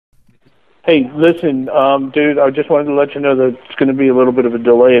Hey, listen, dude, I just wanted to let you know that it's going to be a little bit of a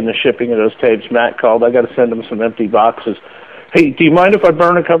delay in the shipping of those tapes. Matt called. I got to send him some empty boxes. Hey, do you mind if I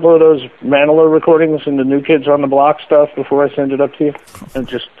burn a couple of those Manilow recordings and the New Kids on the Block stuff before I send it up to you? I'm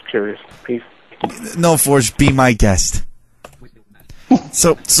just curious. Peace. No, Forge, be my guest.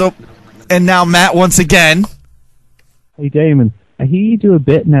 So, and now Matt once again. Hey, Damon, I hear you do a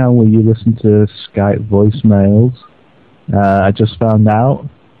bit now where you listen to Skype voicemails. I just found out.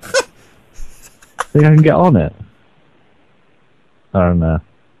 Think I can get on it? I don't know.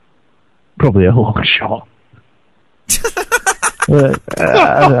 Probably a long shot.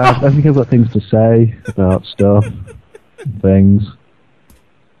 I think I've got things to say about stuff, and things,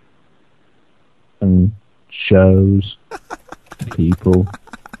 and shows, people.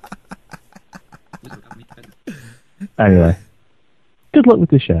 Anyway, good luck with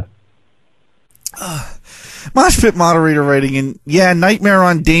the show. Mosh Pit moderator writing in, yeah, Nightmare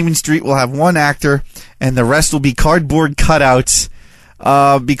on Damon Street will have one actor, and the rest will be cardboard cutouts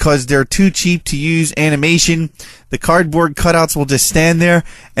because they're too cheap to use animation. The cardboard cutouts will just stand there,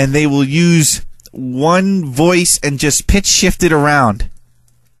 and they will use one voice and just pitch shift it around.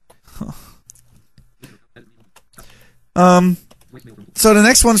 So the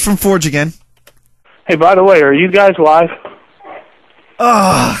next one's from Forge again. Hey, by the way, are you guys live?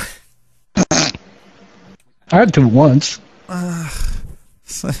 I had to once. But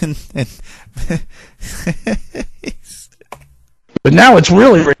now it's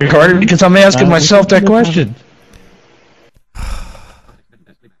really recorded because I'm asking myself that question.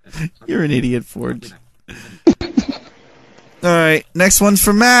 You're an idiot, Forge. Alright, next one's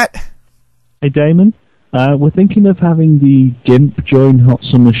from Matt. Hey, Damon. We're thinking of having the Gimp join Hot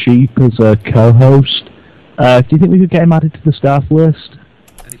Summer Sheep as a co-host. Do you think we could get him added to the staff list?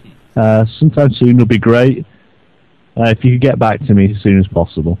 Sometime soon would be great. If you could get back to me as soon as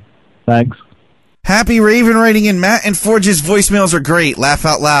possible. Thanks. Happy Raven writing in, Matt and Forge's voicemails are great. Laugh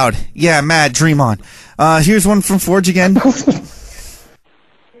out loud. Yeah, Matt, dream on. Here's one from Forge again.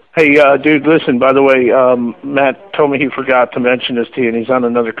 Hey, dude, listen, by the way, Matt told me he forgot to mention this to you, and he's on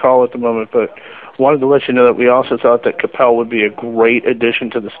another call at the moment, but wanted to let you know that we also thought that Capel would be a great addition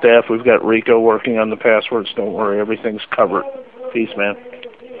to the staff. We've got Rico working on the passwords. Don't worry, everything's covered. Peace, man.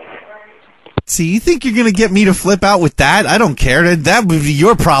 See, you think you're going to get me to flip out with that? I don't care. That would be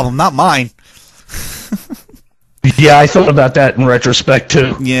your problem, not mine. Yeah, I thought about that in retrospect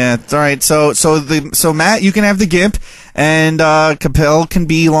too. Yeah, all right. So Matt, you can have the Gimp, and Capel can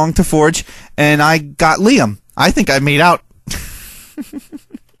belong to Forge, and I got Liam. I think I made out.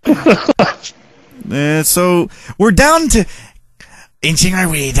 So we're down to inching our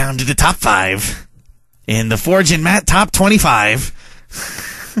way down to the top 5 in the Forge and Matt top 25.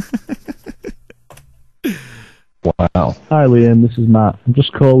 Wow. Hi, Liam. This is Matt. I'm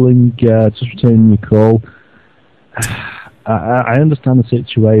just calling, just returning your call. I understand the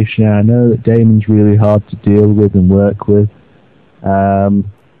situation. I know that Damon's really hard to deal with and work with.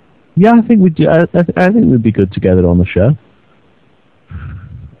 Yeah, I think we'd do. I think we'd be good together on the show.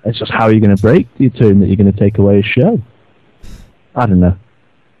 It's just how you're going to break the tune that you're going to take away his show. I don't know.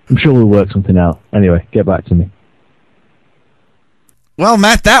 I'm sure we'll work something out. Anyway, get back to me. Well,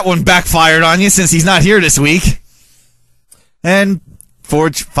 Matt, that one backfired on you since he's not here this week. And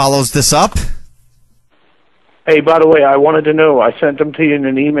Forge follows this up. Hey, by the way, I wanted to know, I sent them to you in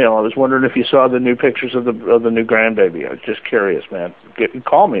an email. I was wondering if you saw the new pictures of the new grandbaby. I was just curious, man.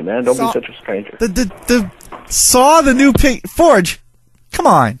 Call me, man. Don't be such a stranger. Saw the new Forge. Come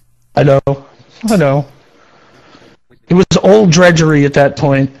on. I know. It was old drudgery at that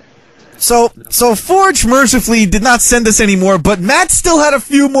point. So Forge mercifully did not send us any more, but Matt still had a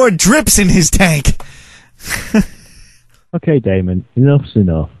few more drips in his tank. Okay, Damon, enough's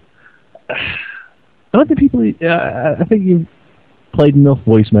enough. I don't think people. I think you've played enough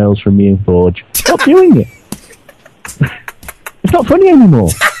voicemails from me and Forge. Stop doing it. It's not funny anymore.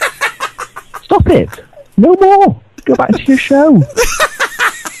 Stop it. No more. Go back to your show.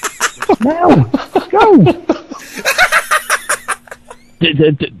 Now. Go.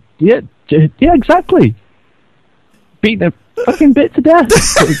 Yeah, exactly. Beat the fucking bit to death.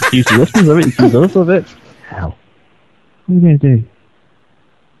 Excuse the listeners of it. Excuse us of it. Hell. What are you going to do?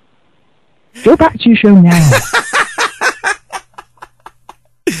 Go back to your show now.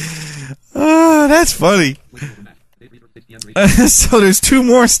 That's funny. So there's 2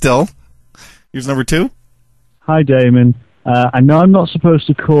 more still. Here's number 2. Hi, Damon. I know I'm not supposed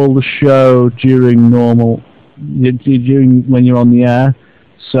to call the show during when you're on the air,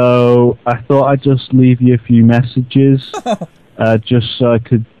 so I thought I'd just leave you a few messages, just so I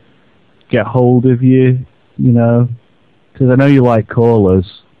could get hold of you, because I know you like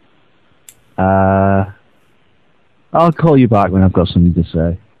callers. I'll call you back when I've got something to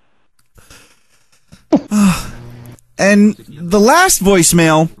say. And the last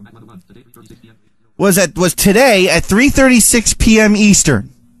voicemail was today at 3:36 p.m. Eastern.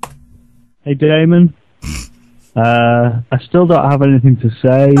 Hey, Damon. I still don't have anything to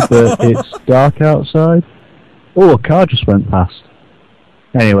say, but it's dark outside. Oh, a car just went past.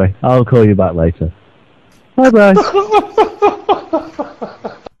 Anyway, I'll call you back later. Bye-bye.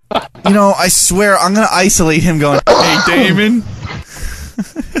 You know, I swear I'm going to isolate him going, hey, Damon.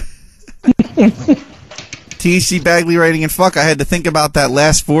 THC Bagley writing, and fuck, I had to think about that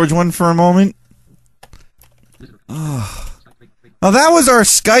last Forge one for a moment. Oh. Well, that was our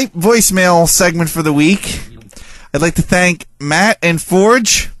Skype voicemail segment for the week. I'd like to thank Matt and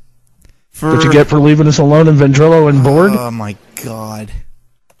Forge for... What you get for leaving us alone in Ventrilo and bored? Oh, my God.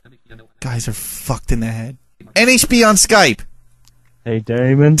 Guys are fucked in the head. NHB on Skype. Hey,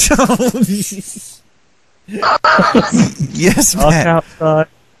 Damon. Yes, Dark Matt. outside,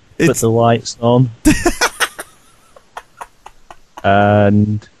 put the lights on.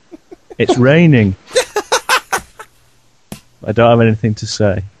 And it's raining. I don't have anything to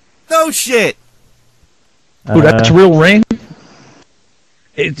say. No shit. Ooh, that's real rain?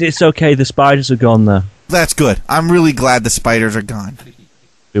 It's okay, the spiders are gone now. That's good. I'm really glad the spiders are gone.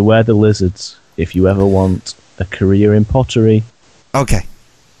 Beware the lizards if you ever want a career in pottery. Okay.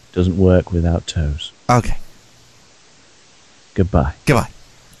 Doesn't work without toes. Okay. Goodbye. Goodbye.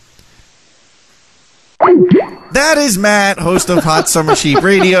 That is Matt, host of Hot Summer Sheep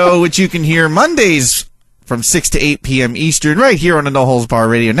Radio, which you can hear Mondays from 6 to 8 p.m. Eastern, right here on the No Holds Bar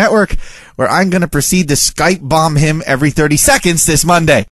Radio Network, where I'm going to proceed to Skype bomb him every 30 seconds this Monday.